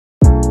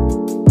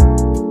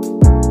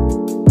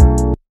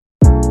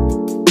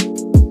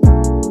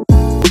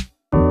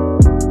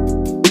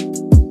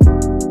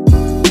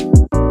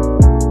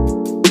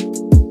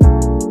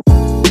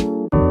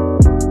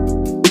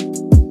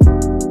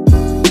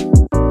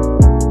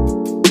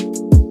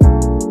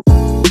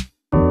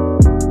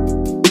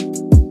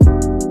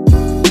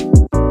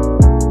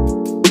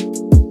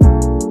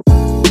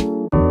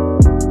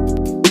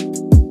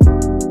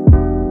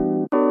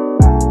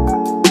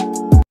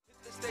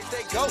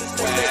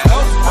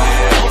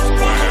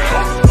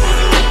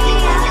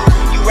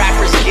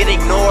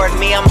ignored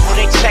me, I'm who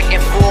they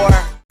checking for.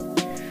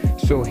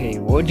 So hey,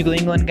 what's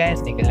going on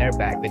guys? Nikhil here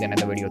back with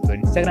another video. तो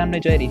Instagram ने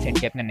जो है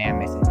recently अपना नया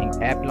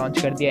messaging app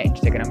launch कर दिया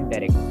Instagram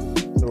Direct।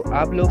 तो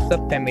आप लोग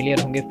सब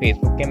फेमिलियर होंगे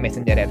फेसबुक के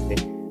मैसेंजर ऐप से।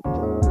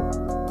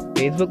 तो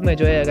फेसबुक में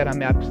जो है अगर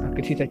हमें आप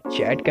किसी से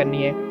चैट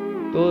करनी है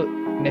तो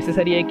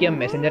नेसेसरी है कि हम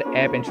मैसेंजर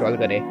ऐप इंस्टॉल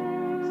करें।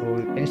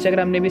 तो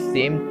इंस्टाग्राम ने भी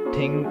सेम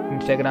थिंग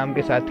इंस्टाग्राम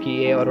के साथ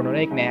की है और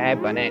उन्होंने एक नया ऐप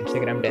बनाया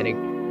इंस्टाग्राम डायरेक्ट,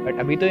 बट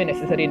अभी तो ये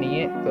नेसेसरी नहीं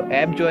है। तो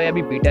ऐप जो है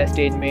अभी बीटा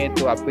स्टेज में है,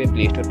 तो आपको ये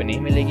प्ले स्टोर पर नहीं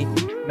मिलेगी।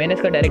 मैंने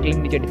इसका डायरेक्ट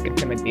लिंक नीचे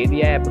डिस्क्रिप्शन में दे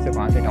दिया है, आप उसे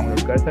वहाँ से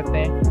डाउनलोड कर सकते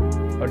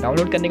हैं। और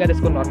डाउनलोड करने के बाद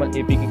इसको नॉर्मल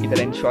एपीके की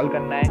तरह इंस्टॉल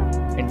करना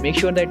है and make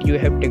sure that you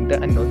have tick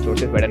the unknown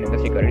sources button in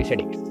the security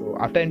settings. तो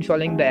आफ्टर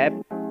इंस्टॉलिंग द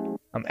ऐप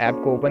हम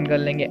ऐप को ओपन कर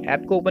लेंगे।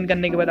 ऐप को ओपन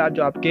करने के बाद आप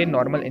जो आपके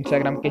नॉर्मल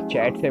इंस्टाग्राम के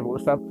चैट्स है वो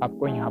सब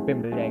आपको यहाँ पे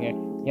मिल जाएंगे।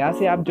 यहाँ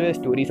से आप जो है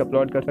स्टोरीज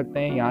अपलोड कर सकते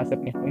हैं, यहाँ से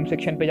अपने होम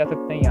सेक्शन पे जा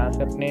सकते हैं, यहाँ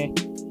से अपने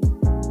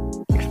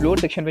एक्सप्लोर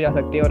सेक्शन पे जा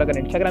सकते हैं। और अगर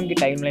इंस्टाग्राम की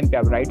टाइमलाइन पे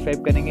आप राइट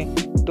स्वाइप करेंगे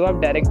तो आप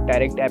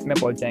डायरेक्ट ऐप में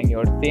पहुँच जाएंगे।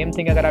 और सेम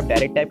थिंग अगर आप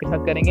डायरेक्ट ऐप के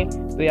साथ करेंगे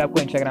तो ये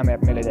आपको इंस्टाग्राम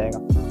ऐप में ले जाएगा।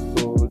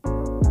 तो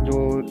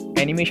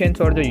जो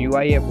एनिमेशंस और जो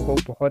यूआई है वो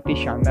बहुत ही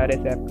शानदार है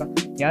इस ऐप का।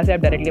 यहाँ से आप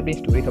डायरेक्टली अपनी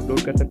स्टोरीज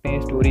अपलोड कर सकते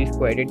हैं, स्टोरीज़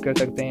को एडिट कर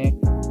सकते हैं,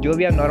 जो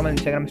भी आप नॉर्मल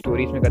इंस्टाग्राम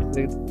स्टोरीज में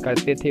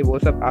करते थे वो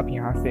सब आप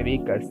यहाँ से भी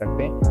कर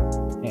सकते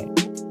हैं।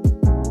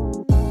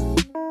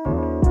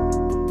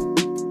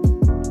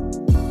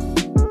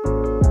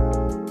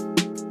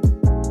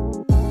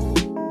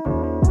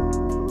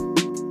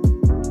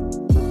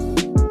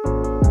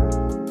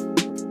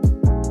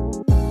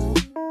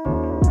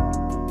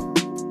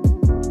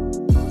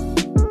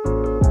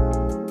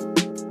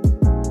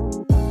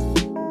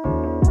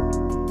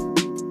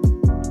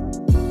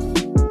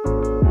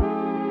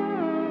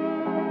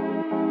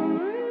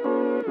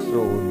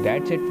 So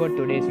that's it for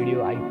today's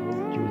video. I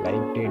hope you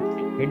liked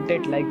it. Hit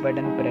that like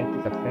button, press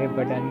the subscribe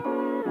button,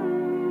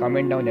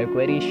 comment down your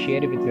queries,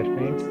 share with your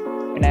friends,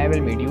 and I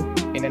will meet you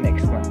in the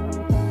next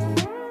one.